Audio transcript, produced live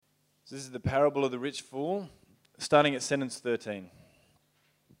So this is the parable of the rich fool, starting at sentence 13.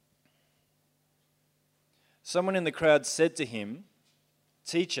 Someone in the crowd said to him,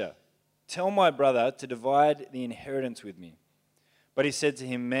 "Teacher, tell my brother to divide the inheritance with me." But he said to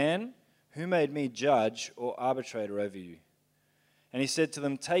him, "Man, who made me judge or arbitrator over you?" And he said to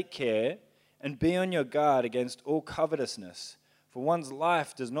them, "Take care and be on your guard against all covetousness, for one's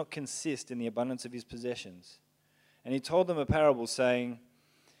life does not consist in the abundance of his possessions." And he told them a parable, saying,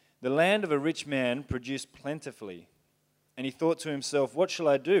 "The land of a rich man produced plentifully. And he thought to himself, 'What shall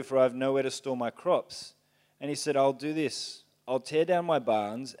I do? For I have nowhere to store my crops.' And he said, 'I'll do this. I'll tear down my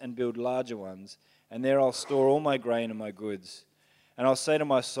barns and build larger ones, and there I'll store all my grain and my goods. And I'll say to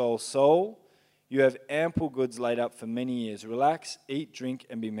my soul, Soul, you have ample goods laid up for many years. Relax, eat, drink,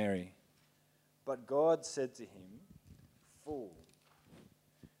 and be merry.' But God said to him, 'Fool,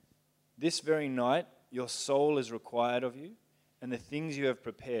 this very night your soul is required of you, and the things you have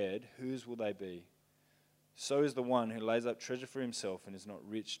prepared, whose will they be? So is the one who lays up treasure for himself and is not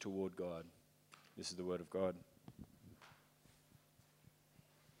rich toward God.'" This is the word of God.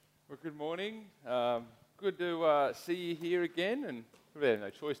 Well, good morning. Good to see you here again, and we had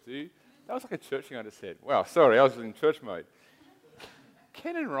no choice to. That was like a church thing I just said. Wow, sorry, I was in church mode.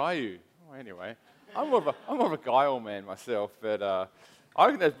 Ken and Ryu. Oh, anyway, I'm more of a Guile man myself, but I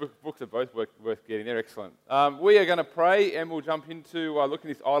think those books are both worth getting. They're excellent. We are going to pray, and we'll jump into looking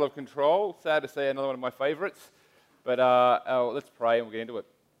at this Isle of Control. Sad to say, another one of my favourites, but let's pray and we'll get into it.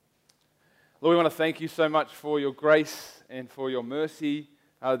 Lord, we want to thank you so much for your grace and for your mercy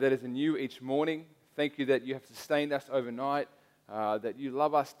that is anew each morning. Thank you that you have sustained us overnight, that you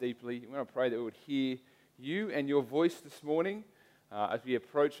love us deeply. We want to pray that we would hear you and your voice this morning as we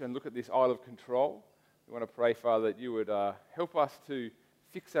approach and look at this Isle of Control. We want to pray, Father, that you would help us to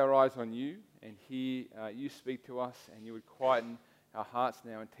fix our eyes on you and hear you speak to us, and you would quieten our hearts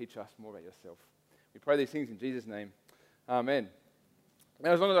now and teach us more about yourself. We pray these things in Jesus' name. Amen.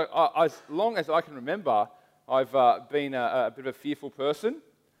 Now, as long as I can remember, I've been a bit of a fearful person.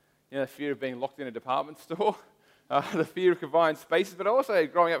 You know, the fear of being locked in a department store, the fear of confined spaces, but I also,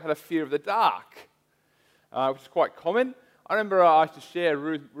 growing up, had a fear of the dark, which is quite common. I remember I used to share a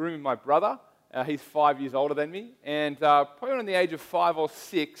room with my brother. He's 5 years older than me, and probably around the age of 5 or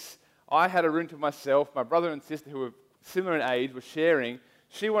 6, I had a room to myself. My brother and sister, who were similar in age, were sharing.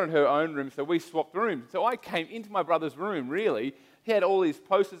 She wanted her own room, so we swapped rooms. So I came into my brother's room, really. He had all his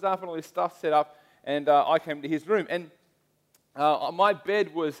posters up and all his stuff set up, and I came to his room. And my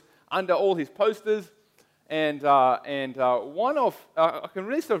bed was under all his posters, and one of, I can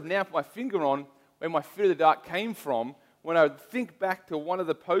really sort of now put my finger on where my fear of the dark came from. When I would think back to one of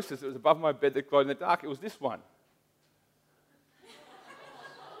the posters that was above my bed that glowed in the dark, it was this one.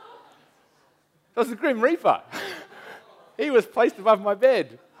 That was the Grim Reaper. He was placed above my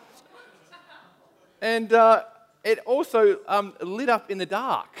bed. And it also lit up in the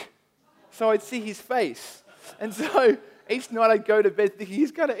dark, so I'd see his face. And so each night I'd go to bed thinking,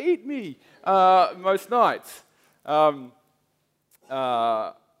 he's going to eat me, most nights.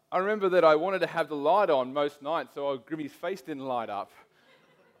 I remember that I wanted to have the light on most nights so Grimmy's face didn't light up.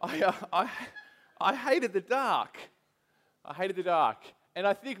 I hated the dark. I hated the dark. And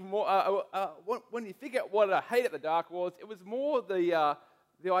I think more, when you think about what I hated the dark was, it was more the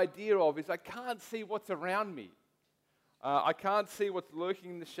idea of is I can't see what's around me. I can't see what's lurking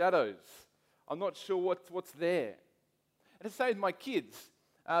in the shadows. I'm not sure what's there. And to say with my kids,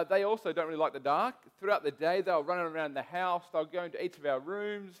 they also don't really like the dark. Throughout the day, they'll run around the house, they'll go into each of our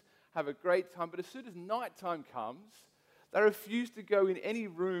rooms, have a great time. But as soon as nighttime comes, they refuse to go in any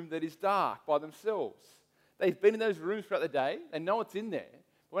room that is dark by themselves. They've been in those rooms throughout the day, they know what's in there.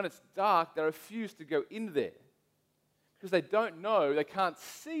 But when it's dark, they refuse to go in there because they don't know, they can't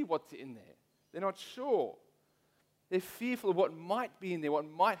see what's in there. They're not sure. They're fearful of what might be in there, what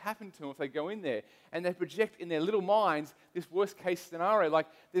might happen to them if they go in there. And they project in their little minds this worst-case scenario, like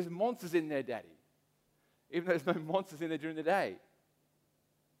there's monsters in there, Daddy, even though there's no monsters in there during the day.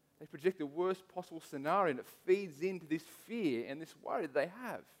 They project the worst possible scenario, and it feeds into this fear and this worry that they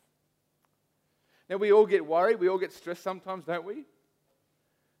have. Now, we all get worried. We all get stressed sometimes, don't we?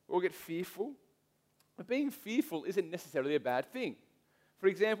 We all get fearful. But being fearful isn't necessarily a bad thing. For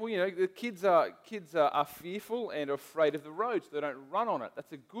example, you know, the kids are fearful and afraid of the road, so they don't run on it.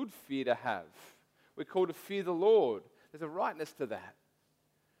 That's a good fear to have. We're called to fear the Lord. There's a rightness to that.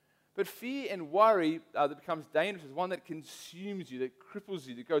 But fear and worry that becomes dangerous is one that consumes you, that cripples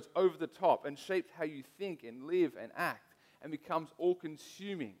you, that goes over the top and shapes how you think and live and act and becomes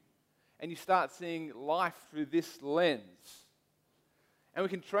all-consuming. And you start seeing life through this lens. And we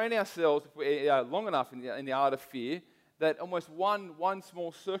can train ourselves if we're long enough in the art of fear that almost one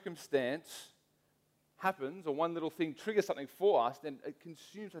small circumstance happens, or one little thing triggers something for us, then it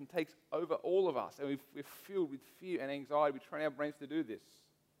consumes and takes over all of us. And we're filled with fear and anxiety. We train our brains to do this.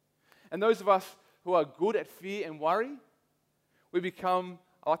 And those of us who are good at fear and worry, we become,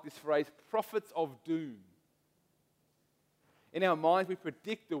 I like this phrase, prophets of doom. In our minds, we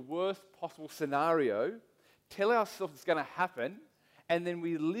predict the worst possible scenario, tell ourselves it's going to happen, and then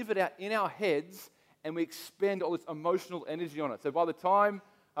we live it out in our heads, and we expend all this emotional energy on it. So by the time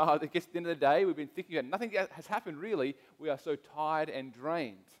it gets to the end of the day, we've been thinking about nothing has happened really. We are so tired and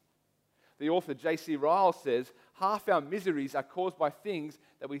drained. The author J.C. Ryle says, half our miseries are caused by things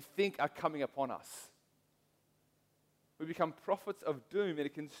that we think are coming upon us. We become prophets of doom, and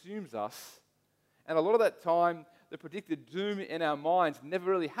it consumes us. And a lot of that time, the predicted doom in our minds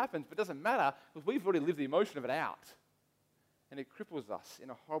never really happens, but it doesn't matter because we've already lived the emotion of it out. And it cripples us and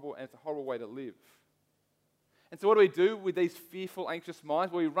it's a horrible way to live. And so what do we do with these fearful, anxious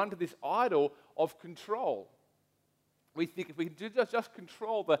minds? Well, we run to this idol of control. We think if we can just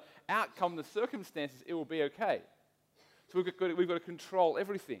control the outcome, the circumstances, it will be okay. So we've got to control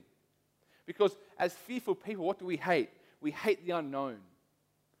everything. Because as fearful people, what do we hate? We hate the unknown.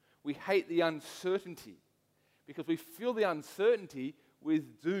 We hate the uncertainty. Because we fill the uncertainty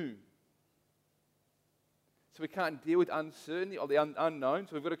with doom. So we can't deal with uncertainty or the unknown.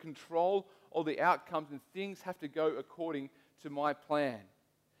 So we've got to control all the outcomes, and things have to go according to my plan.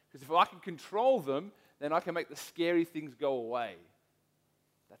 Because if I can control them, then I can make the scary things go away.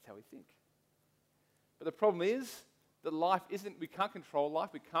 That's how we think. But the problem is that we can't control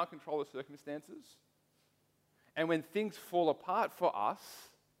life, we can't control the circumstances. And when things fall apart for us,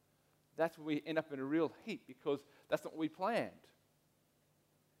 that's when we end up in a real heap because that's not what we planned.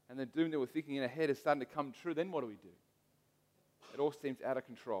 And the doom that we're thinking in our head is starting to come true, then what do? It all seems out of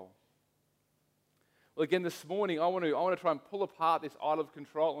control. Well, again, this morning, I want to try and pull apart this idol of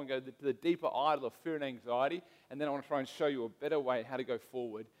control. I want to go to the deeper idol of fear and anxiety, and then I want to try and show you a better way how to go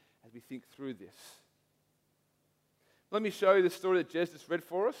forward as we think through this. Let me show you the story that Jez just read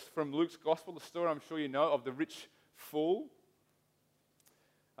for us from Luke's Gospel, the story I'm sure you know of the rich fool.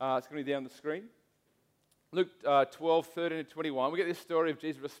 It's going to be down on the screen. Luke 12, 13 and 21. We get this story of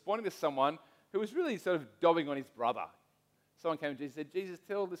Jesus responding to someone who was really sort of dobbing on his brother. Someone came to Jesus and said, Jesus,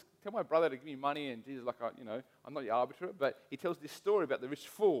 tell my brother to give me money. And Jesus like, I'm not your arbiter. But he tells this story about the rich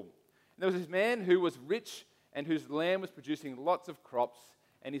fool. And there was this man who was rich and whose land was producing lots of crops.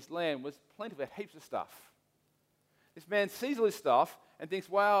 And his land was plentiful, had heaps of stuff. This man sees all this stuff and thinks,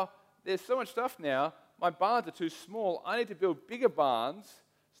 wow, there's so much stuff now. My barns are too small. I need to build bigger barns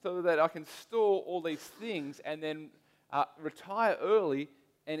so that I can store all these things and then retire early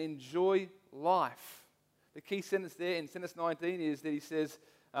and enjoy life. The key sentence there in sentence 19 is that he says,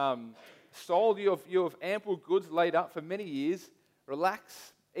 soul, you have ample goods laid up for many years.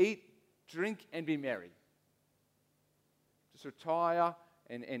 Relax, eat, drink, and be merry. Just retire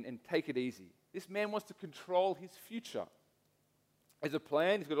and take it easy. This man wants to control his future. There's a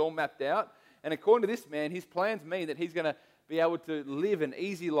plan, he's got it all mapped out. And according to this man, his plans mean that he's going to be able to live an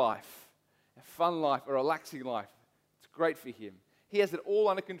easy life, a fun life, a relaxing life. It's great for him. He has it all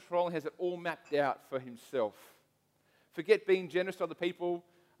under control and has it all mapped out for himself. Forget being generous to other people.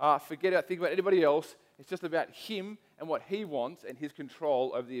 Think about anybody else. It's just about him and what he wants and his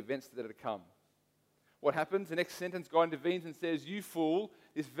control over the events that are to come. What happens? The next sentence, God intervenes and says, you fool,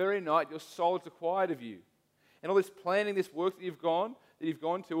 this very night your soul is required of you. And all this planning, this work that you've gone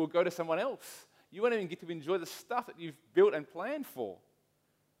to will go to someone else. You won't even get to enjoy the stuff that you've built and planned for.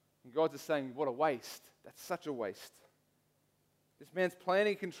 And God's just saying, what a waste. That's such a waste. This man's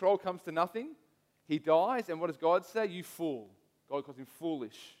planning control comes to nothing. He dies, and what does God say? You fool. God calls him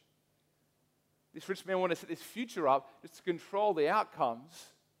foolish. This rich man wanted to set this future up just to control the outcomes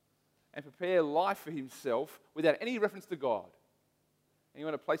and prepare life for himself without any reference to God. And he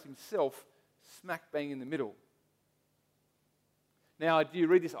wanted to place himself smack bang in the middle. Now, do you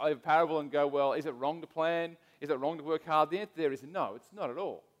read this parable and go, well, is it wrong to plan? Is it wrong to work hard? The answer there is no, it's not at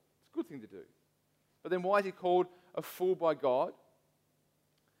all. It's a good thing to do. But then why is he called a fool by God?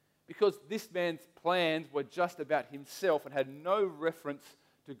 Because this man's plans were just about himself and had no reference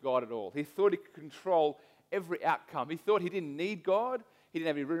to God at all. He thought he could control every outcome. He thought he didn't need God. He didn't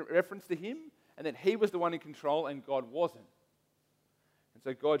have any reference to him. And that he was the one in control and God wasn't. And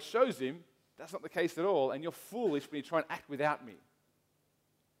so God shows him, that's not the case at all. And you're foolish when you try and act without me.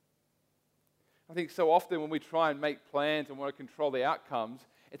 I think so often when we try and make plans and want to control the outcomes,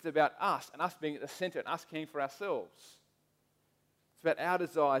 it's about us and us being at the center and us caring for ourselves. It's about our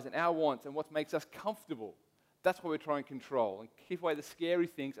desires and our wants and what makes us comfortable. That's what we're trying to control and keep away the scary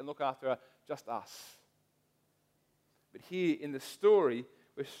things and look after just us. But here in the story,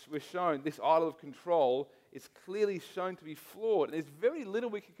 we're shown this idol of control is clearly shown to be flawed. And there's very little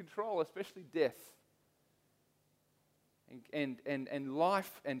we can control, especially death. And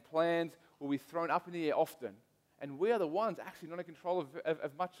life and plans will be thrown up in the air often. And we are the ones actually not in control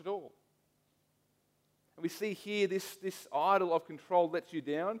of much at all. And we see here this idol of control lets you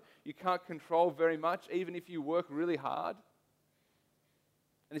down. You can't control very much, even if you work really hard.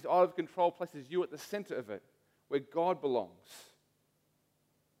 And this idol of control places you at the center of it, where God belongs.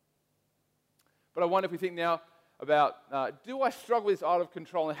 But I wonder if we think now about, do I struggle with this idol of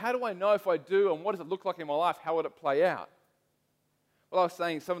control? And how do I know if I do? And what does it look like in my life? How would it play out? Well, I was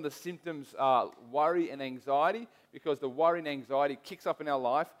saying some of the symptoms are worry and anxiety, because the worry and anxiety kicks up in our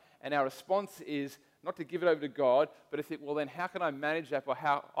life, and our response is not to give it over to God, but to think, well, then how can I manage that by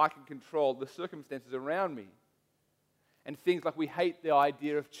how I can control the circumstances around me? And things like we hate the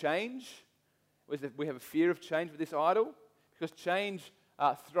idea of change. We have a fear of change with this idol, because change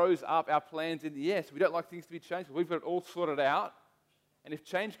throws up our plans in the air. So we don't like things to be changed. We've got it all sorted out. And if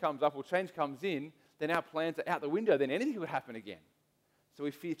change comes up or change comes in, then our plans are out the window. Then anything could happen again. So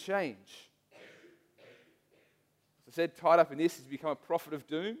we fear change. As I said, tied up in this is become a prophet of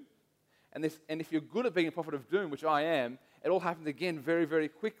doom. And if you're good at being a prophet of doom, which I am, it all happens again very, very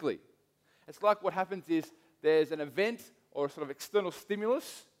quickly. It's like what happens is there's an event or a sort of external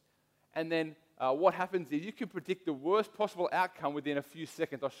stimulus, and then what happens is you can predict the worst possible outcome within a few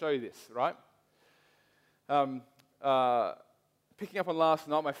seconds. I'll show you this, right? Picking up on last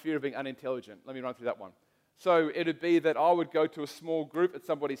night, my fear of being unintelligent. Let me run through that one. So it would be that I would go to a small group at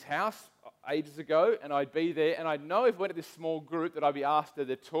somebody's house ages ago, and I'd be there, and I'd know if I went to this small group that I'd be asked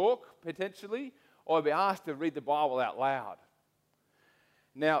to talk, potentially, or I'd be asked to read the Bible out loud.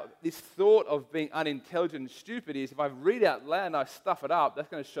 Now, this thought of being unintelligent and stupid is if I read out loud and I stuff it up, that's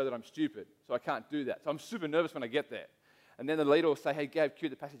going to show that I'm stupid. So I can't do that. So I'm super nervous when I get there. And then the leader will say, hey, Gav, cue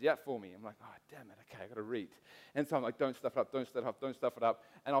the passage out for me. I'm like, oh, damn it, okay, I've got to read. And so I'm like, don't stuff it up, don't stuff it up, don't stuff it up.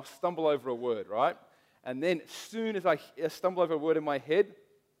 And I'll stumble over a word, right? And then as soon as I stumble over a word in my head,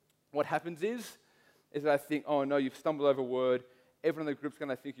 what happens is that I think, oh, no, you've stumbled over a word. Everyone in the group's going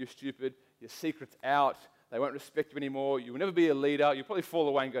to think you're stupid. Your secret's out. They won't respect you anymore. You will never be a leader. You'll probably fall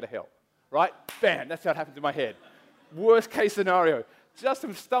away and go to hell, right? Bam, that's how it happens in my head. Worst case scenario. Just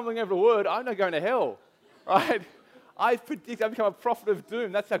from stumbling over a word, I'm not going to hell, right? I predict I become a prophet of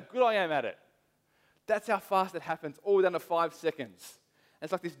doom. That's how good I am at it. That's how fast it happens, all within 5 seconds. And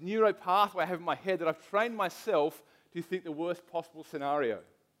it's like this neuro pathway I have in my head that I've trained myself to think the worst possible scenario.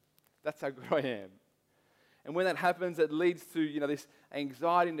 That's how good I am. And when that happens, it leads to this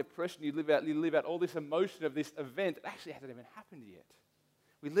anxiety and depression. You live out all this emotion of this event that actually hasn't even happened yet.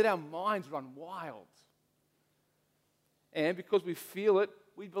 We let our minds run wild. And because we feel it,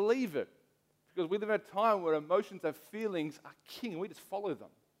 we believe it. Because we live in a time where emotions and feelings are king, and we just follow them.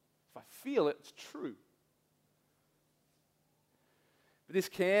 If I feel it, it's true. But this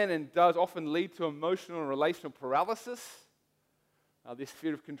can and does often lead to emotional and relational paralysis. This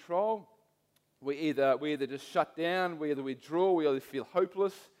fear of control. We either just shut down, we either withdraw, we either feel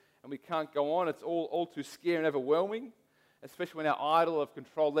hopeless, and we can't go on. It's all too scary and overwhelming, especially when our idol of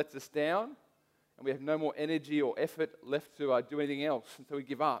control lets us down, and we have no more energy or effort left to do anything else, and so we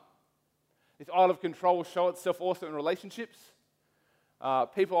give up. This idol of control will show itself also in relationships.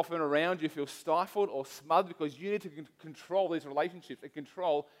 People often around you feel stifled or smothered because you need to control these relationships and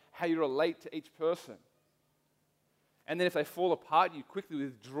control how you relate to each person. And then if they fall apart, you quickly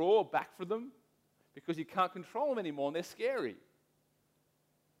withdraw back from them because you can't control them anymore and they're scary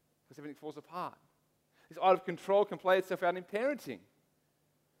because everything falls apart. This idol of control can play itself out in parenting.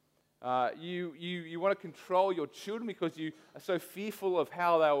 You want to control your children because you are so fearful of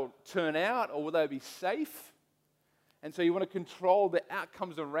how they'll turn out or will they be safe. And so you want to control the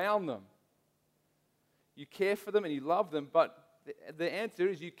outcomes around them. You care for them and you love them, but the answer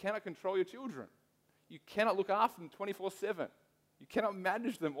is you cannot control your children. You cannot look after them 24/7. You cannot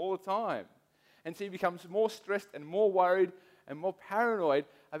manage them all the time. And so you become more stressed and more worried and more paranoid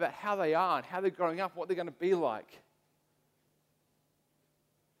about how they are and how they're growing up, what they're going to be like.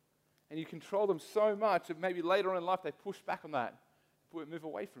 And you control them so much that maybe later on in life they push back on that, move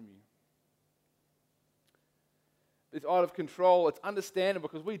away from you. This idol of control, it's understandable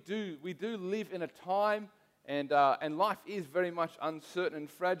because we do live in a time and life is very much uncertain and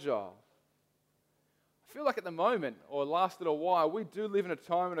fragile. I feel like at the moment, or last little while, we do live in a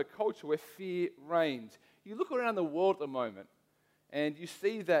time and a culture where fear reigns. You look around the world at the moment, and you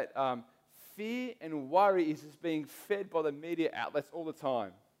see that fear and worry is just being fed by the media outlets all the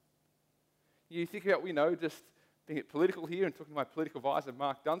time. You think about, just being political here and talking to my political advisor,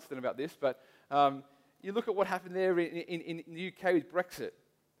 Mark Dunstan, about this, but You look at what happened there in the UK with Brexit.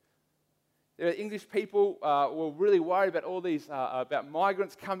 There are English people were really worried about all these, about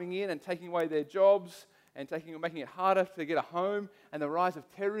migrants coming in and taking away their jobs and making it harder to get a home, and the rise of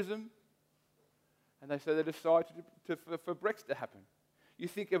terrorism. And so they decided for Brexit to happen. You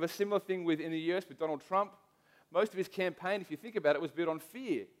think of a similar thing in the US with Donald Trump. Most of his campaign, if you think about it, was built on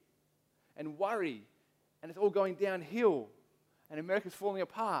fear and worry, and it's all going downhill, and America's falling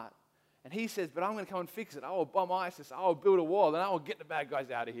apart. And he says, but I'm going to come and fix it. I will bomb ISIS. I will build a wall, and I will get the bad guys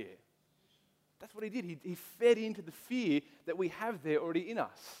out of here. That's what he did. He fed into the fear that we have there already in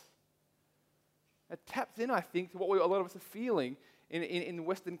us. It taps in, I think, to what a lot of us are feeling in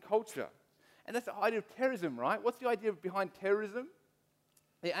Western culture. And that's the idea of terrorism, right? What's the idea behind terrorism?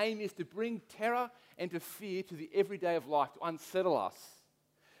 The aim is to bring terror and to fear to the everyday of life, to unsettle us.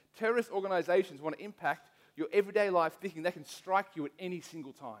 Terrorist organizations want to impact your everyday life thinking they can strike you at any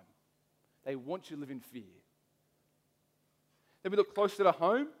single time. They want you to live in fear. Then we look closer to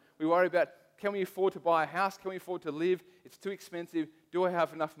home. We worry about, can we afford to buy a house? Can we afford to live? It's too expensive. Do I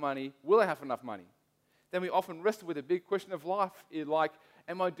have enough money? Will I have enough money? Then we often wrestle with a big question of life, like,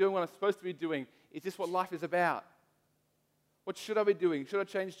 am I doing what I'm supposed to be doing? Is this what life is about? What should I be doing? Should I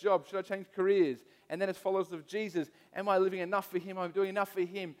change jobs? Should I change careers? And then as followers of Jesus, am I living enough for Him? Am I doing enough for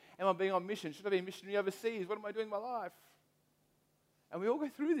Him? Am I being on mission? Should I be a missionary overseas? What am I doing in my life? And we all go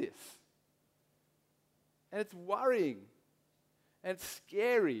through this. And it's worrying. And it's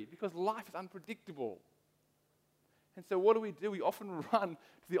scary because life is unpredictable. And so what do? We often run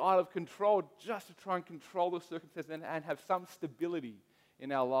to the idol of control just to try and control the circumstances and have some stability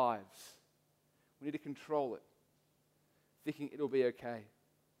in our lives. We need to control it, thinking it'll be okay.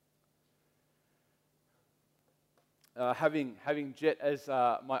 Having Jet as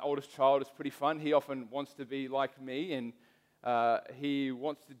my oldest child is pretty fun. He often wants to be like me, and he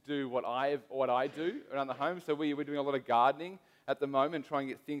wants to do what I do around the home. So we're doing a lot of gardening at the moment, trying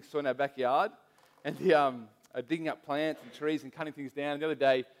to get things sorted in our backyard, and digging up plants and trees and cutting things down. The other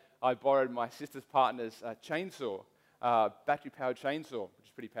day, I borrowed my sister's partner's chainsaw, battery-powered chainsaw, which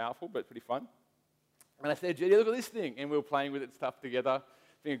is pretty powerful but pretty fun. And I said, Jetty, look at this thing. And we were playing with it and stuff together,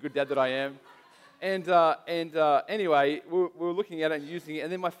 being a good dad that I am. And anyway, we were looking at it and using it.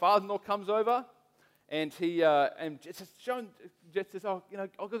 And then my father-in-law comes over, and Jet says, oh,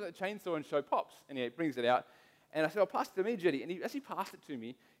 I'll go get the chainsaw and show Pops. And he brings it out. And I said, pass it to me, Jetty. And as he passed it to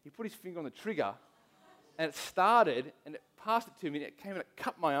me, he put his finger on the trigger, and it started, and it passed it to me, and it came and it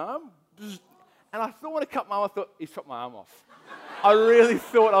cut my arm. And I thought when it cut my arm, I thought, he's chopped my arm off. I really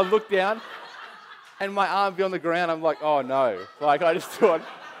thought. I looked down, and my arm be on the ground. I'm like, oh no. Like, I just thought,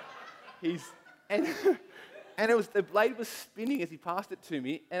 and it was, the blade was spinning as he passed it to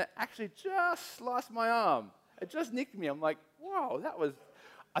me, and it actually just sliced my arm. It just nicked me. I'm like, wow, that was,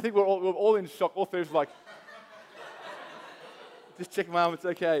 I think we're all in shock. All three of us like, just check my arm, it's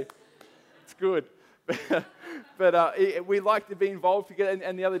okay. It's good. But we like to be involved together.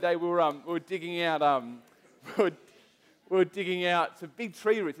 And the other day we were digging out some big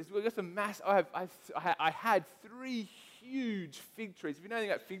tree roots. We got some mass. I had 3 huge fig trees. If you know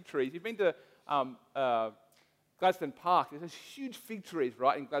anything about fig trees, you've been to Gladstone Park. There's huge fig trees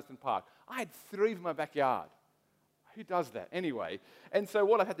right in Gladstone Park. I had 3 in my backyard. Who does that anyway? And so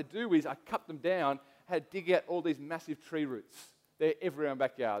what I had to do is I cut them down. Had to dig out all these massive tree roots. They're everywhere in my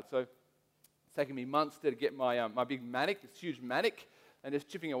backyard. So it's taken me months to get my big mattock, this huge mattock, and just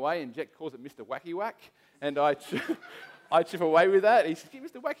chipping away, and Jack calls it Mr. Wacky Whack, and I chip away with that. He says, "Get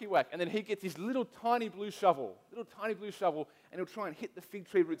Mr. Wacky Whack," and then he gets his little tiny blue shovel, and he'll try and hit the fig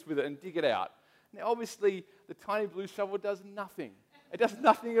tree roots with it and dig it out. Now, obviously, the tiny blue shovel does nothing. It does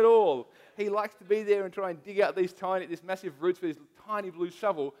nothing at all. He likes to be there and try and dig out these massive roots with his tiny blue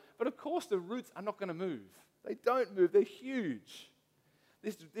shovel, but of course the roots are not going to move. They don't move. They're huge.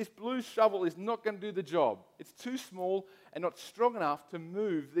 This blue shovel is not going to do the job. It's too small and not strong enough to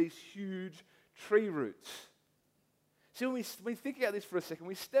move these huge tree roots. See, when we think about this for a second,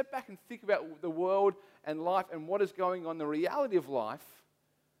 we step back and think about the world and life and what is going on, the reality of life,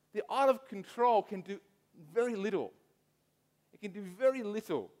 the art of control can do very little. It can do very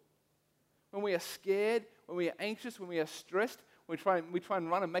little. When we are scared, when we are anxious, when we are stressed, we try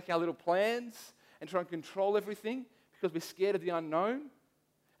and run and make our little plans and try and control everything because we're scared of the unknown.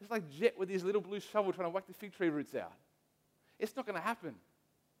 It's like Jet with his little blue shovel trying to whack the fig tree roots out. It's not going to happen.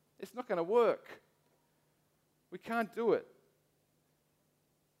 It's not going to work. We can't do it.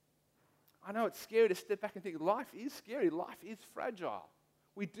 I know it's scary to step back and think life is scary. Life is fragile.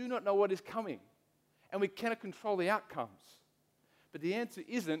 We do not know what is coming, and we cannot control the outcomes. But the answer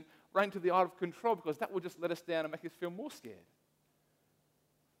isn't running to the art of control, because that will just let us down and make us feel more scared.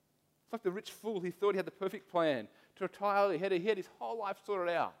 It's like the rich fool. He thought he had the perfect plan to retire. He had his whole life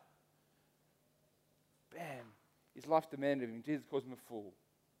sorted out. Bam. His life demanded of him. Jesus calls him a fool.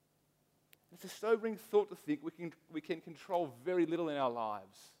 It's a sobering thought to think we can control very little in our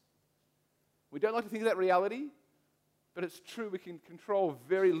lives. We don't like to think of that reality, but it's true. We can control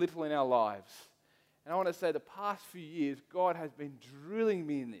very little in our lives. And I want to say the past few years, God has been drilling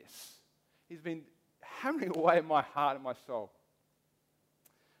me in this. He's been hammering away at my heart and my soul.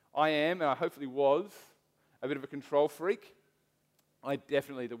 I am, and I hopefully was, a bit of a control freak. I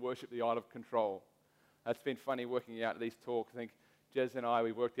definitely worship the idol of control. It's been funny working out these talks. I think Jez and I,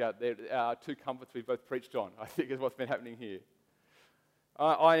 we worked out there two comforts we've both preached on, I think is what's been happening here.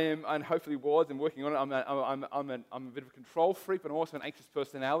 I am, and hopefully was, and working on it, I'm a bit of a control freak, but I'm also an anxious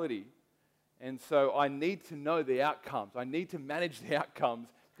personality. And so I need to know the outcomes. I need to manage the outcomes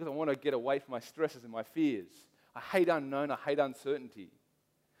because I want to get away from my stresses and my fears. I hate unknown, I hate uncertainty.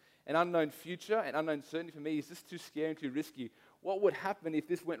 An unknown future and unknown certainty for me is just too scary and too risky. What would happen if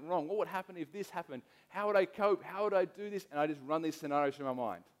this went wrong? What would happen if this happened? How would I cope? How would I do this? And I just run these scenarios through my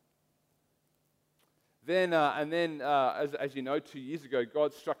mind. Then, as you know, 2 years ago,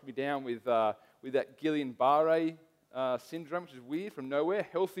 God struck me down with that Guillain-Barré syndrome, which is weird, from nowhere.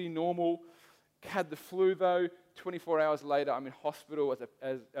 Healthy, normal, had the flu though. 24 hours later, I'm in hospital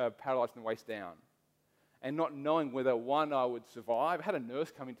as paralyzed from the waist down. And not knowing whether, one, I would survive. I had a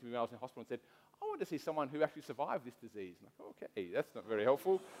nurse come into me when I was in hospital and said, I want to see someone who actually survived this disease. I'm like, okay, that's not very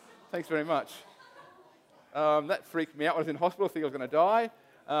helpful. Thanks very much. That freaked me out. I was in hospital, I think I was going to die.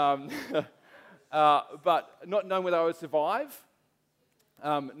 But not knowing whether I would survive,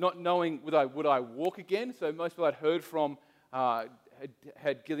 not knowing whether would I walk again. So most people I'd heard from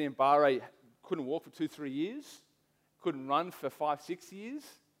had Guillain-Barré, couldn't walk for 2-3 years, couldn't run for 5-6 years.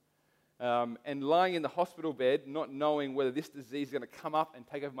 And lying in the hospital bed, not knowing whether this disease is going to come up and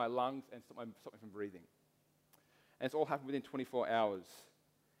take over my lungs and stop me from breathing. And it's all happened within 24 hours.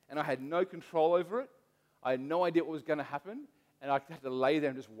 And I had no control over it. I had no idea what was going to happen. And I had to lay there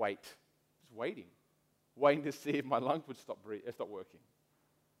and just wait. Just waiting to see if my lungs would stop working.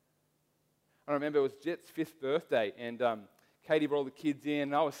 I remember it was Jet's 5th birthday, and Katie brought all the kids in,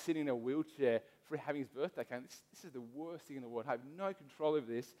 and I was sitting in a wheelchair for having his birthday. This is the worst thing in the world. I have no control over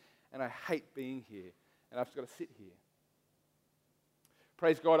this. And I hate being here, and I've just got to sit here.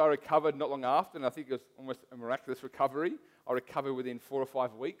 Praise God, I recovered not long after, and I think it was almost a miraculous recovery. I recovered within 4 or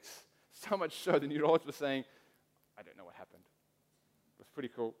 5 weeks. So much so the neurologist was saying, I don't know what happened. It was pretty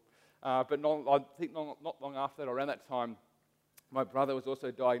cool. But I think not long after that, around that time, my brother was also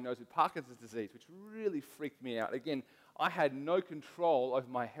diagnosed with Parkinson's disease, which really freaked me out. Again, I had no control over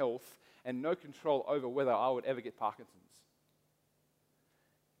my health and no control over whether I would ever get Parkinson's.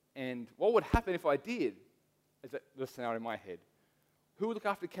 And what would happen if I did? Is the scenario in my head. Who would look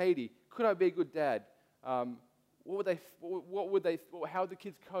after Katie? Could I be a good dad? How would the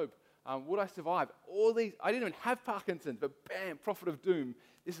kids cope? Would I survive? All these, I didn't even have Parkinson's, but bam, prophet of doom.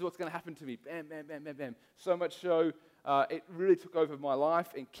 This is what's going to happen to me. Bam, bam, bam, bam, bam. So much so, it really took over my life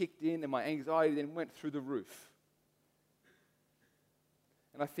and kicked in, and my anxiety then went through the roof.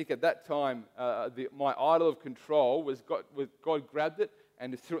 And I think at that time, my idol of control was God grabbed it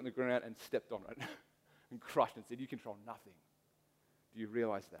and just threw it on the ground and stepped on it and crushed it and said, you control nothing. Do you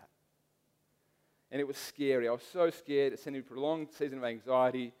realize that? And it was scary. I was so scared. It sent me a prolonged season of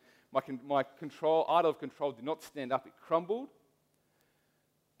anxiety. My idol of control did not stand up. It crumbled.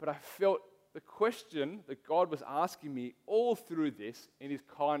 But I felt the question that God was asking me all through this in his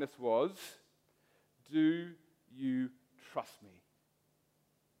kindness was, do you trust me?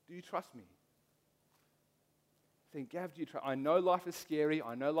 Do you trust me? Saying, Gav, do you trust? I know life is scary.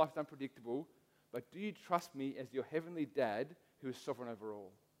 I know life is unpredictable. But do you trust me as your heavenly dad who is sovereign over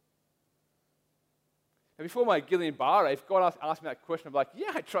all? And before my Guillain-Barré, if God asked me that question, I'd be like,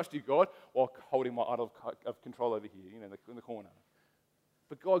 yeah, I trust you, God, while holding my idol of control over here, in the corner.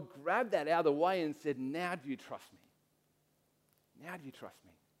 But God grabbed that out of the way and said, now do you trust me? Now do you trust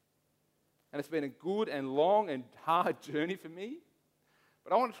me? And it's been a good and long and hard journey for me.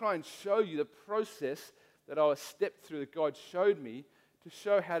 But I want to try and show you the process that I stepped through that God showed me to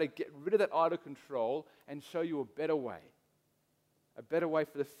show how to get rid of that idol control and show you a better way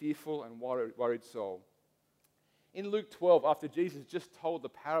for the fearful and worried soul. In Luke 12, after Jesus just told the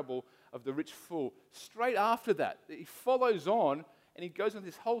parable of the rich fool, straight after that, he follows on and he goes into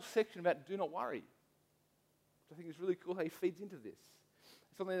this whole section about do not worry, which I think is really cool how he feeds into this.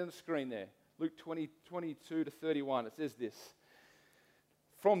 It's on the screen there, Luke 20:22 to 31. It says this.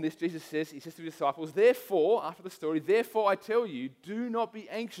 From this, Jesus says, he says to his disciples, therefore, after the story, therefore I tell you, do not be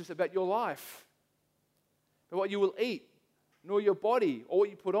anxious about your life, but what you will eat, nor your body or what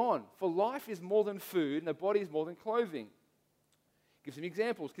you put on. For life is more than food, and the body is more than clothing. Give some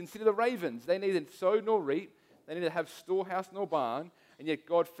examples. Consider the ravens. They neither sow nor reap. They neither have storehouse nor barn, and yet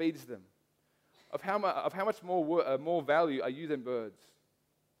God feeds them. Of how much more value are you than birds?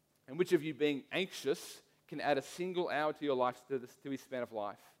 And which of you, being anxious, can add a single hour to your life, to his span of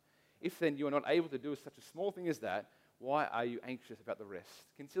life? If then you are not able to do such a small thing as that, why are you anxious about the rest?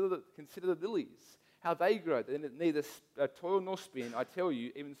 Consider the lilies, how they grow. They neither toil nor spin. I tell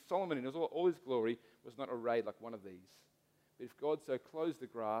you, even Solomon in all his glory was not arrayed like one of these. But if God so clothes the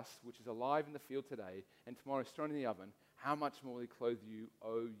grass, which is alive in the field today, and tomorrow is thrown in the oven, how much more will he clothe you,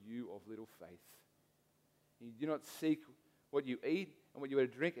 O you of little faith? You do not seek what you eat and what you are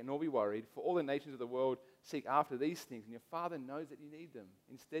to drink, and nor be worried, for all the nations of the world seek after these things, and your Father knows that you need them.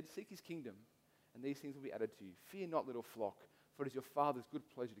 Instead, seek his kingdom, and these things will be added to you. Fear not, little flock, for it is your Father's good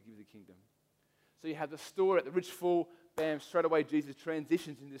pleasure to give you the kingdom. So you have the story at the rich fool. Bam, straight away Jesus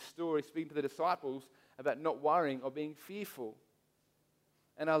transitions in this story, speaking to the disciples about not worrying or being fearful.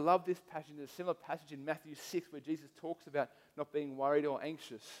 And I love this passage. There's a similar passage in Matthew 6 where Jesus talks about not being worried or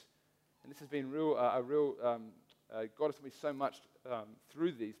anxious. And this has been God has taught me so much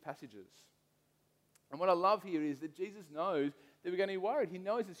through these passages. And what I love here is that Jesus knows that we're going to be worried. He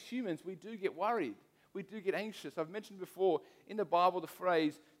knows as humans we do get worried. We do get anxious. I've mentioned before in the Bible the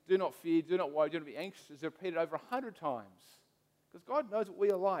phrase, do not fear, do not worry, do not be anxious, is repeated over 100 times. Because God knows what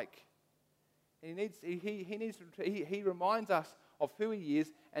we are like. And he reminds us of who he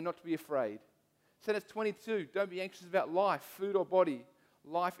is and not to be afraid. So that's 22. Don't be anxious about life, food or body.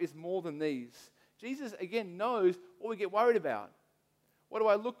 Life is more than these. Jesus, again, knows what we get worried about. What do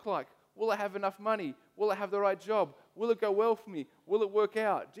I look like? Will I have enough money? Will I have the right job? Will it go well for me? Will it work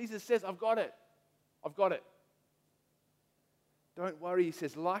out? Jesus says, I've got it. I've got it. Don't worry, he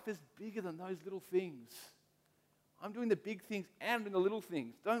says. Life is bigger than those little things. I'm doing the big things and doing the little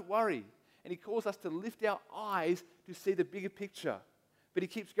things. Don't worry. And he calls us to lift our eyes to see the bigger picture. But he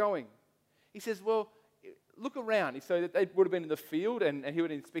keeps going. He says, well, look around. So that they would have been in the field, and he would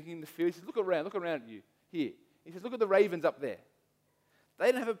have been speaking in the field. He says, look around at you here. He says, look at the ravens up there.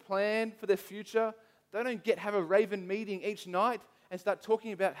 They don't have a plan for their future. They don't have a raven meeting each night and start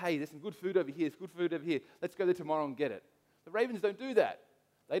talking about, hey, there's some good food over here, there's good food over here. Let's go there tomorrow and get it. The ravens don't do that.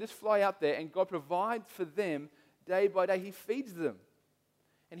 They just fly out there, and God provides for them day by day. He feeds them.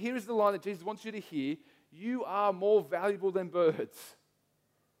 And here is the line that Jesus wants you to hear. You are more valuable than birds.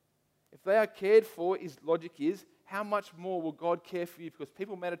 If they are cared for, his logic is, how much more will God care for you? Because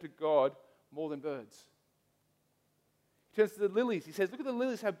people matter to God more than birds. He turns to the lilies. He says, look at the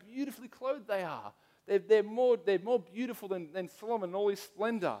lilies, how beautifully clothed they are. They're more beautiful than Solomon in all his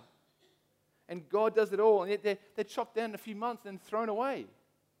splendor. And God does it all, and yet they're chopped down in a few months and thrown away.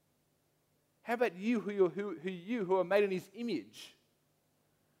 How about you who are made in his image?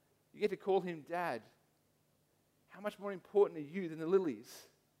 You get to call him Dad. How much more important are you than the lilies?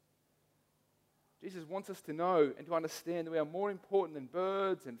 Jesus wants us to know and to understand that we are more important than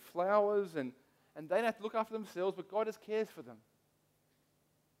birds and flowers, and they don't have to look after themselves, but God just cares for them.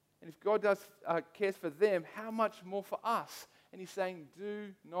 And if God cares for them, how much more for us? And he's saying, do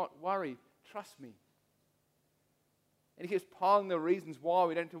not worry. Trust me. And he keeps piling the reasons why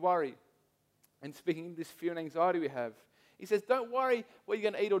we don't have to worry. And speaking of this fear and anxiety we have, he says, don't worry what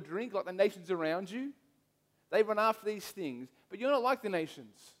you're going to eat or drink like the nations around you. They run after these things, but you're not like the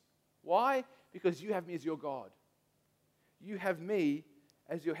nations. Why? Because you have me as your God. You have me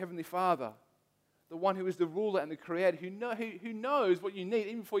as your heavenly Father, the one who is the ruler and the creator, who knows what you need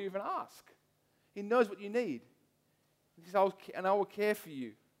even before you even ask. He knows what you need. He says, and I will care for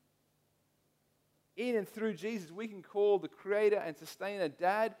you. In and through Jesus, we can call the creator and sustainer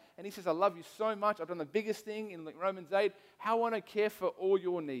Dad. And he says, I love you so much. I've done the biggest thing in Romans 8. How I want to care for all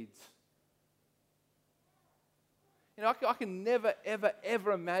your needs. You know, I can never, ever,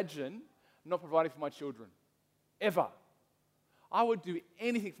 ever imagine not providing for my children. Ever. I would do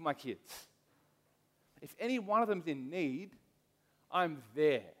anything for my kids. If any one of them's in need, I'm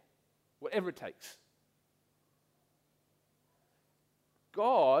there. Whatever it takes.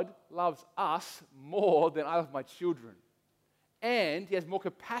 God loves us more than I love my children. And he has more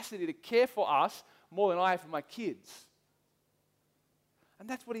capacity to care for us more than I have for my kids. And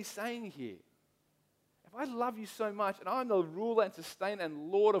that's what he's saying here. If I love you so much and I'm the ruler and sustainer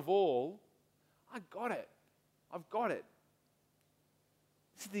and Lord of all, I got it. I've got it.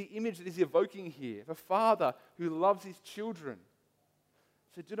 This is the image that he's evoking here of a father who loves his children.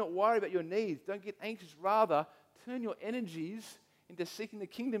 So do not worry about your needs. Don't get anxious. Rather, turn your energies into seeking the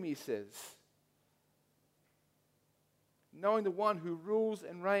kingdom, he says. Knowing the one who rules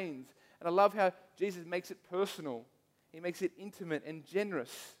and reigns. And I love how Jesus makes it personal. He makes it intimate and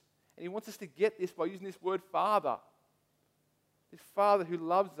generous. And he wants us to get this by using this word Father. This Father who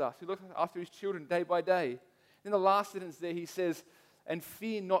loves us, who looks after his children day by day. In the last sentence there, he says, and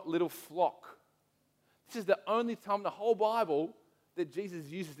fear not, little flock. This is the only time in the whole Bible that Jesus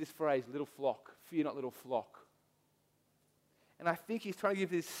uses this phrase, little flock. Fear not, little flock. And I think he's trying to give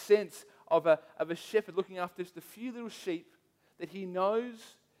this sense of a shepherd looking after just a few little sheep that he knows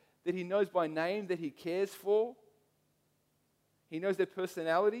by name, that he cares for. He knows their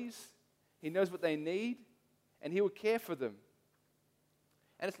personalities. He knows what they need, and he will care for them.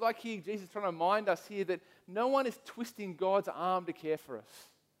 And it's like here, Jesus is trying to remind us here that no one is twisting God's arm to care for us.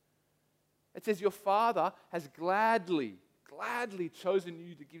 It says your Father has gladly chosen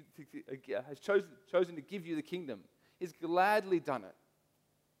you chosen to give you the kingdom. He's gladly done it.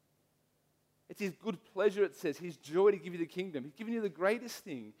 It's his good pleasure, it says, his joy to give you the kingdom. He's given you the greatest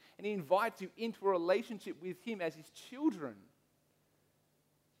thing, and he invites you into a relationship with him as his children.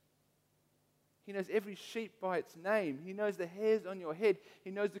 He knows every sheep by its name. He knows the hairs on your head.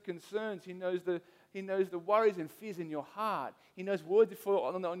 He knows the concerns. He knows the worries and fears in your heart. He knows words that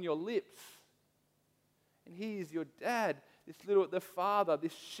fall on your lips. And he is your dad, the Father,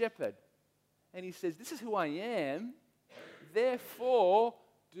 this shepherd. And he says, this is who I am. Therefore,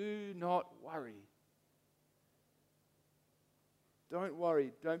 do not worry. Don't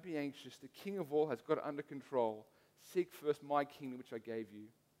worry. Don't be anxious. The King of all has got it under control. Seek first my kingdom, which I gave you.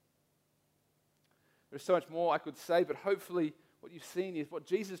 There's so much more I could say, but hopefully what you've seen is what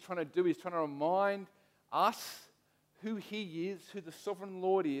Jesus is trying to do is trying to remind us who he is, who the sovereign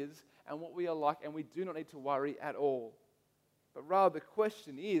Lord is, and what we are like, and we do not need to worry at all. But rather the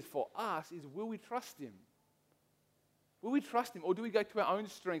question is, for us, is will we trust him? Will we trust him, or do we go to our own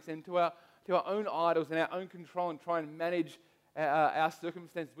strengths and to our own idols and our own control and try and manage our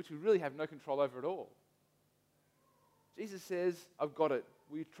circumstances, which we really have no control over at all? Jesus says, I've got it.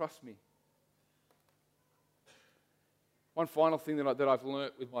 Will you trust me? One final thing that I've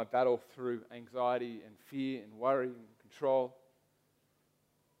learnt with my battle through anxiety and fear and worry and control,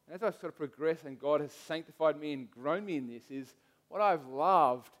 and as I've sort of progressed and God has sanctified me and grown me in this, is what I've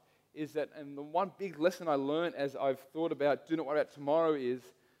loved is that, and the one big lesson I learned as I've thought about do not worry about tomorrow is,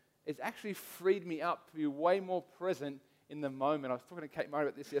 it's actually freed me up to be way more present in the moment. I was talking to Kate Murray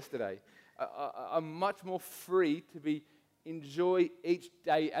about this yesterday. I'm much more free to enjoy each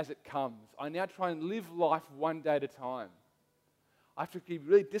day as it comes. I now try and live life one day at a time. I have to be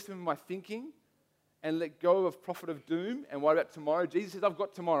really disciplined in my thinking and let go of prophet of doom and worry about tomorrow. Jesus says, I've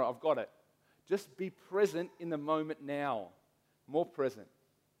got tomorrow. I've got it. Just be present in the moment now. More present.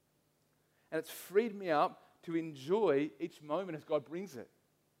 And it's freed me up to enjoy each moment as God brings it.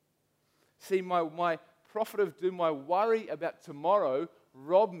 See, my prophet of doom, my worry about tomorrow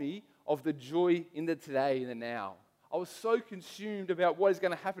robbed me of the joy in the today, in the now. I was so consumed about what is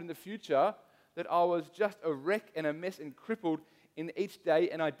going to happen in the future that I was just a wreck and a mess and crippled in each day,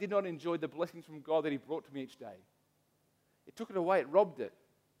 and I did not enjoy the blessings from God that he brought to me each day. It took it away. It robbed it.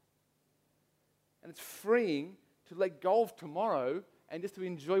 And it's freeing to let go of tomorrow and just to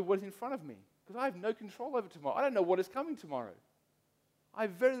enjoy what is in front of me, because I have no control over tomorrow. I don't know what is coming tomorrow. I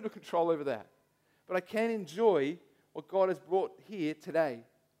have very little control over that. But I can enjoy what God has brought here today.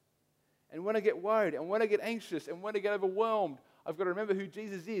 And when I get worried, and when I get anxious, and when I get overwhelmed, I've got to remember who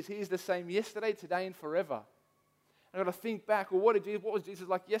Jesus is. He is the same yesterday, today, and forever. And I've got to think back, well, what was Jesus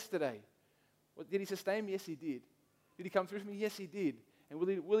like yesterday? Did he sustain me? Yes, he did. Did he come through for me? Yes, he did. And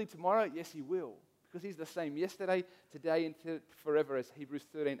will he tomorrow? Yes, he will. Because he's the same yesterday, today, and forever, as Hebrews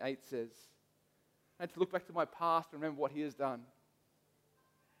 13:8 says. I had to look back to my past and remember what he has done.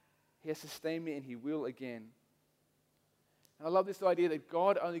 He has sustained me, and he will again. And I love this idea that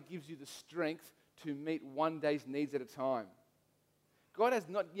God only gives you the strength to meet one day's needs at a time. God has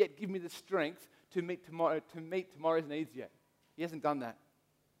not yet given me the strength to meet tomorrow's needs yet. He hasn't done that.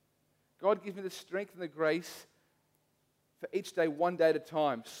 God gives me the strength and the grace for each day, one day at a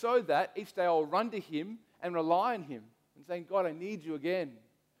time, so that each day I'll run to him and rely on him and saying, God, I need you again.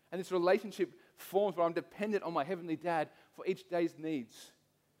 And this relationship forms where I'm dependent on my heavenly dad for each day's needs.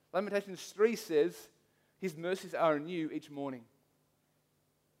 Lamentations 3 says, his mercies are new each morning.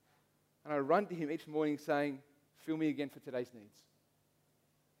 And I run to him each morning saying, fill me again for today's needs.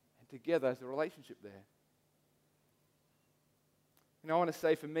 And together there's a relationship there. I want to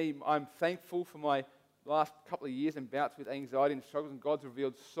say for me, I'm thankful for my last couple of years and bouts with anxiety and struggles, and God's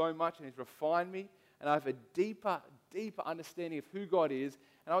revealed so much and he's refined me, and I have a deeper understanding of who God is,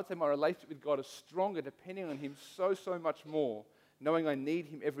 and I would say my relationship with God is stronger depending on him so much more, knowing I need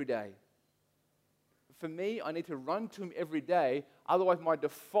him every day. For me, I need to run to him every day, otherwise my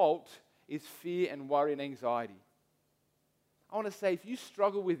default is fear and worry and anxiety. I want to say, if you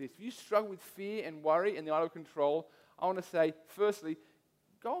struggle with this, if you struggle with fear and worry and the idol of control, I want to say, firstly,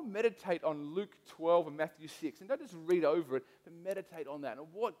 go and meditate on Luke 12 and Matthew 6. And don't just read over it, but meditate on that and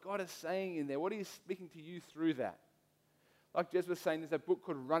what God is saying in there. What He is speaking to you through that. Like Jez was saying, there's a book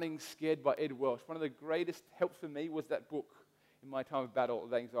called Running Scared by Ed Welch. One of the greatest helps for me was that book in my time of battle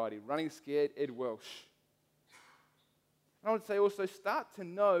with anxiety. Running Scared, Ed Welch. And I would say also, start to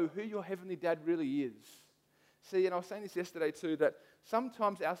know who your Heavenly Dad really is. See, and I was saying this yesterday too, that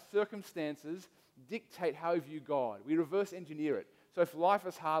sometimes our circumstances dictate how we view God. We reverse engineer it. So if life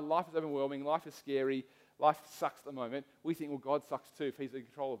is hard, life is overwhelming, life is scary, life sucks at the moment, we think, well, God sucks too if He's in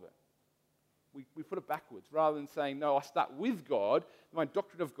control of it. We put it backwards. Rather than saying, no, I start with God. My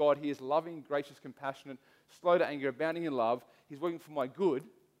doctrine of God, He is loving, gracious, compassionate, slow to anger, abounding in love. He's working for my good.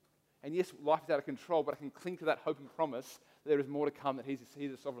 And yes, life is out of control, but I can cling to that hope and promise that there is more to come, that He's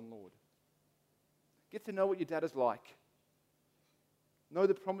a sovereign Lord. Get to know what your dad is like. Know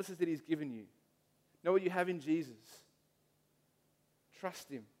the promises that He's given you. Know what you have in Jesus. Trust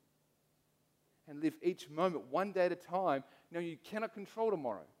Him. And live each moment, one day at a time, knowing you cannot control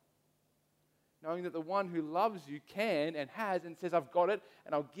tomorrow. Knowing that the one who loves you can and has and says, I've got it,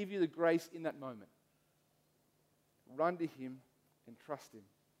 and I'll give you the grace in that moment. Run to Him and trust Him. I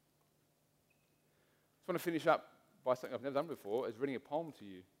just want to finish up by something I've never done before, is reading a poem to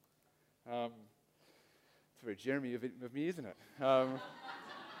you. It's very Jeremy of me, isn't it? Come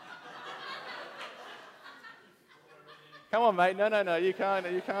on, mate. No. You can't.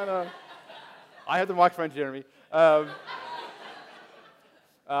 I have the microphone, Jeremy. Paul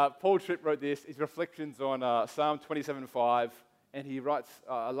Tripp wrote this, his reflections on Psalm 27:5, and he writes,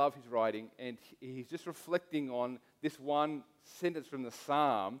 I love his writing, and he's just reflecting on this one sentence from the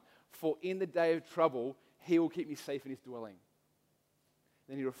Psalm, for in the day of trouble, He will keep me safe in His dwelling.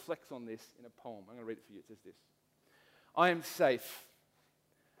 Then he reflects on this in a poem. I'm going to read it for you. It says this. I am safe,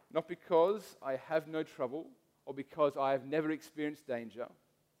 not because I have no trouble or because I have never experienced danger.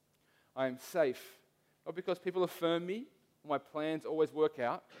 I am safe, not because people affirm me or my plans always work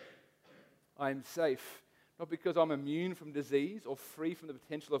out. I am safe, not because I'm immune from disease or free from the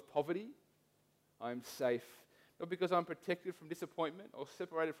potential of poverty. I am safe, not because I'm protected from disappointment or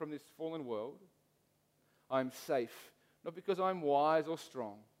separated from this fallen world. I am safe, not because I'm wise or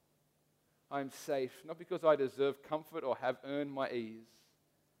strong. I am safe, not because I deserve comfort or have earned my ease.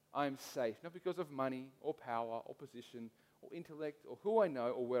 I am safe, not because of money or power or position or intellect or who I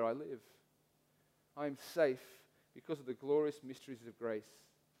know or where I live. I am safe because of the glorious mysteries of grace.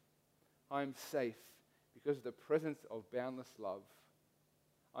 I am safe because of the presence of boundless love.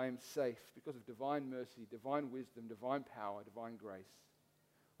 I am safe because of divine mercy, divine wisdom, divine power, divine grace.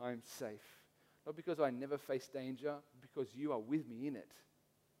 I am safe, not because I never face danger, but because you are with me in it.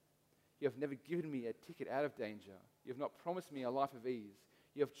 You have never given me a ticket out of danger. You have not promised me a life of ease.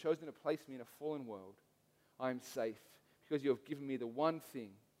 You have chosen to place me in a fallen world. I am safe because you have given me the one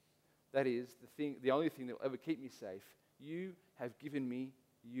thing, that is, the only thing that will ever keep me safe. You have given me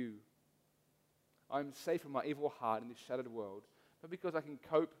you. I am safe from my evil heart in this shattered world, not because I can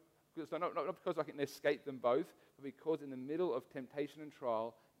cope, not because I can escape them both, but because in the middle of temptation and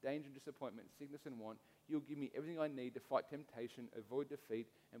trial, danger and disappointment, sickness and want, you'll give me everything I need to fight temptation, avoid defeat,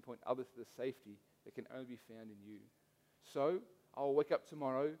 and point others to the safety that can only be found in you. So, I'll wake up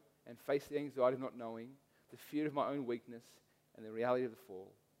tomorrow and face the anxiety of not knowing, the fear of my own weakness, and the reality of the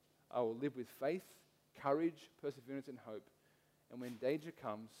fall. I will live with faith, courage, perseverance, and hope. And when danger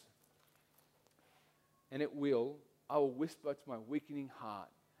comes, and it will, I will whisper to my weakening heart,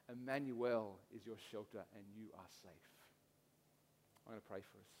 Emmanuel is your shelter and you are safe. I'm going to pray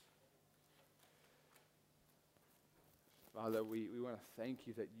for us. Father, we want to thank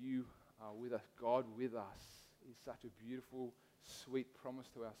you that you are with us. God with us is such a beautiful, sweet promise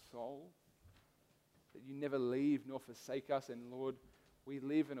to our soul. That you never leave nor forsake us. And Lord, we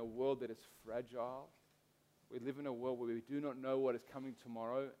live in a world that is fragile. We live in a world where we do not know what is coming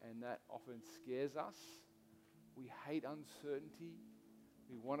tomorrow, and that often scares us. We hate uncertainty.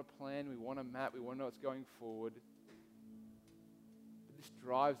 We want a plan. We want a map. We want to know what's going forward. But this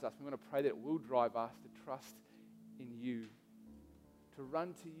drives us. We want to pray that it will drive us to trust in you, to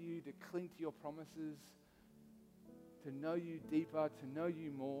run to you, to cling to your promises, to know you deeper, to know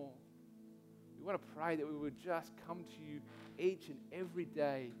you more. We want to pray that we would just come to you each and every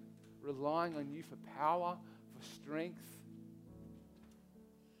day, relying on you for power, for strength,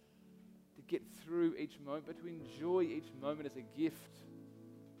 to get through each moment, but to enjoy each moment as a gift.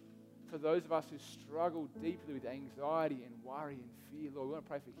 For those of us who struggle deeply with anxiety and worry and fear, Lord, we want to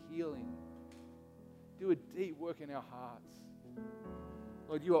pray for healing. Do a deep work in our hearts.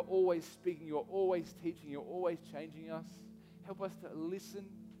 Lord, you are always speaking, you are always teaching, you're always changing us. Help us to listen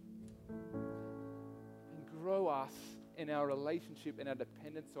and grow us in our relationship and our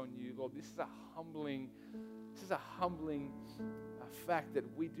dependence on you, Lord. This is a humbling fact that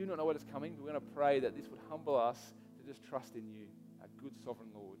we do not know what is coming. We're going to pray that this would humble us to just trust in you, our good sovereign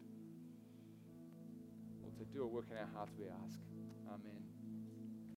Lord. Lord, to do a work in our hearts, we ask. Amen.